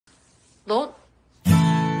너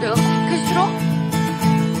내가 그렇게 싫어?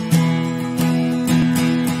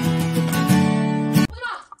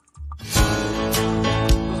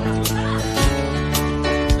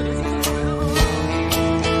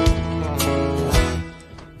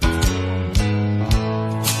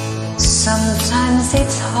 Sometimes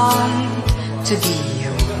it's hard to be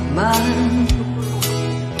human,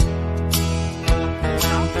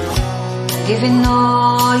 giving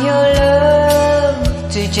all your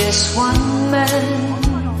love to just one man.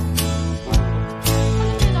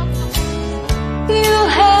 You'll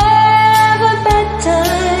have a bad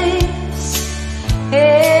times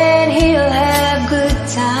and he'll have good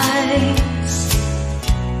times,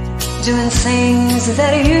 doing things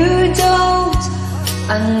that you don't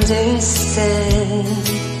understand.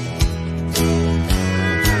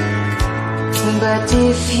 But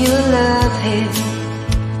if you love him,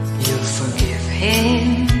 you'll forgive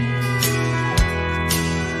him,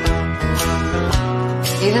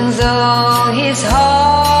 even though he's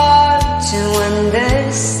hard to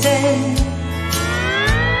understand.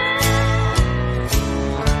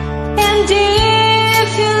 And if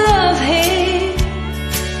you love him,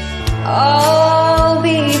 I'll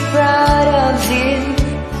be proud of him,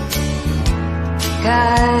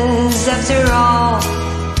 'cause after all,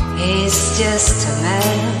 he's just a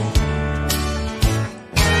man.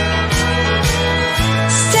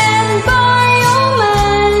 Stand by your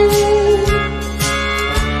man,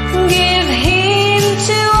 give him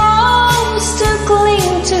two arms to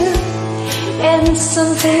cling to, and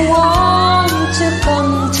something warm to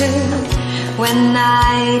come to when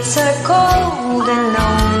nights are cold and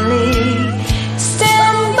lonely.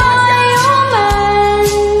 Stand by your man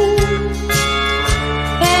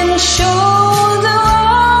and show the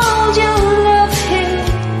world you love him.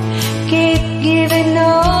 Keep giving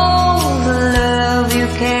all the love you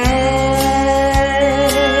can.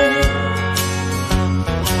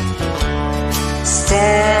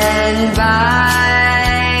 Stand by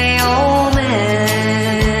your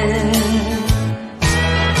man.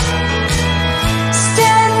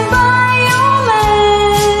 Stand by your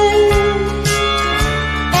man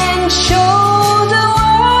and show the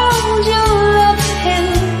world you love him.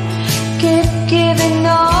 Keep giving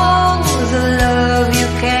all the love you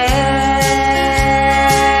can.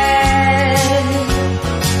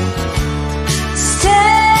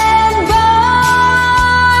 Stand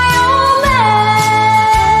by your man.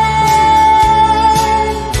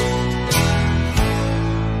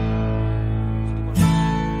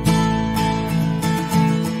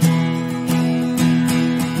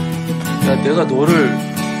 야, 내가 너를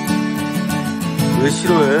왜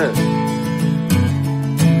싫어해?